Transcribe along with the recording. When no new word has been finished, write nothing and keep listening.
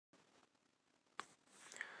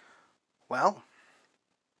Well,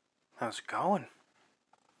 how's it going?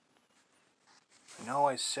 I know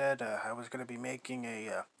I said I was going to be making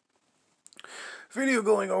a video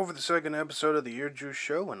going over the second episode of the Ear Juice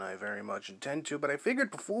Show, and I very much intend to, but I figured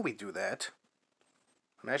before we do that,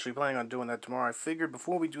 I'm actually planning on doing that tomorrow. I figured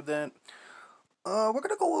before we do that, we're going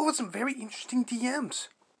to go over some very interesting DMs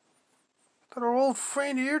that our old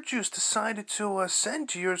friend Ear Juice decided to send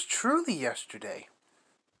to yours truly yesterday.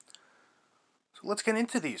 So let's get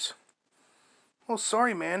into these. Oh,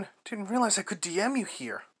 sorry, man. Didn't realize I could DM you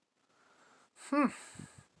here.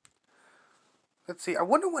 Let's see. I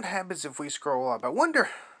wonder what happens if we scroll up. I wonder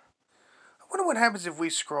what happens if we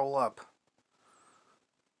scroll up.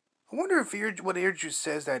 I wonder if what Earjuice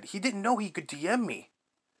says that he didn't know he could DM me.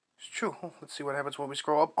 It's true. Oh, let's see what happens when we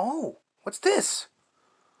scroll up. Oh, what's this?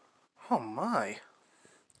 Oh my.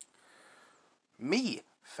 Me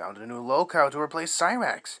found a new locale to replace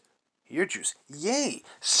Cyrax. Earjuice. Yay!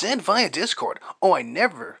 Send via Discord. Oh, I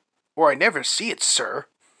never see it, sir.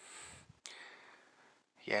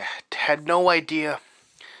 Yeah, had no idea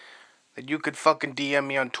that you could fucking DM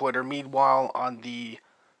me on Twitter. Meanwhile, on the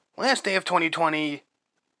last day of 2020,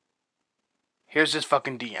 here's this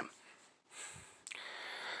fucking DM.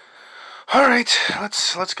 Alright,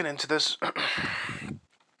 let's get into this.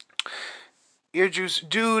 Earjuice,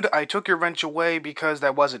 dude, I took your wrench away because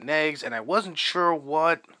that wasn't Negs, and I wasn't sure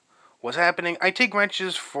what was happening. I take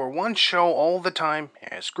wrenches for one show all the time,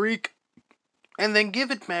 ask Greek, and then give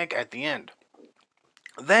it back at the end.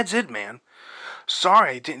 That's it, man.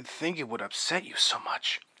 Sorry I didn't think it would upset you so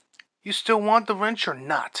much. You still want the wrench or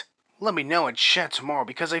not? Let me know in chat tomorrow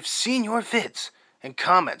because I've seen your vids and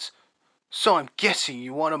comments, so I'm guessing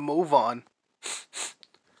you want to move on.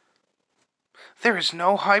 There is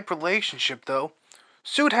no hype relationship, though.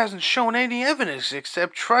 Suit hasn't shown any evidence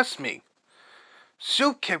except trust me.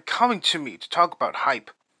 Suit kept coming to me to talk about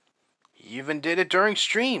hype. He even did it during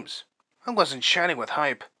streams. I wasn't chatting with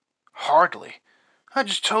hype. Hardly. I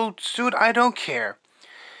just told Suit I don't care.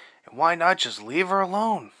 And why not just leave her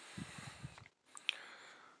alone?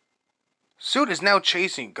 Suit is now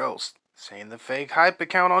chasing ghosts, saying the fake hype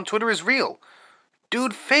account on Twitter is real.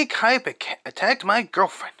 Dude, fake hype attacked my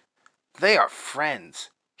girlfriend. They are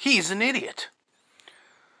friends. He's an idiot.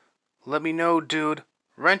 Let me know, dude.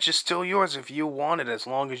 Wrench is still yours if you want it as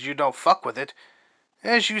long as you don't fuck with it.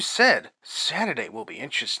 As you said, Saturday will be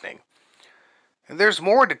interesting. And there's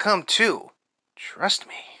more to come too. Trust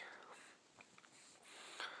me.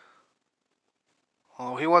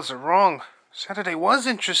 Oh, he wasn't wrong. Saturday was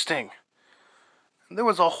interesting. And there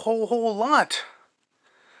was a whole lot.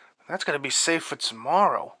 That's going to be safe for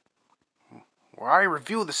tomorrow, where I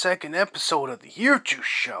review the second episode of the Ear Juice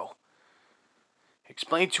Show.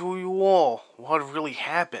 Explain to you all what really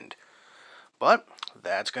happened. But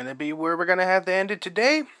that's going to be where we're going to have to end it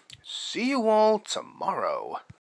today. See you all tomorrow.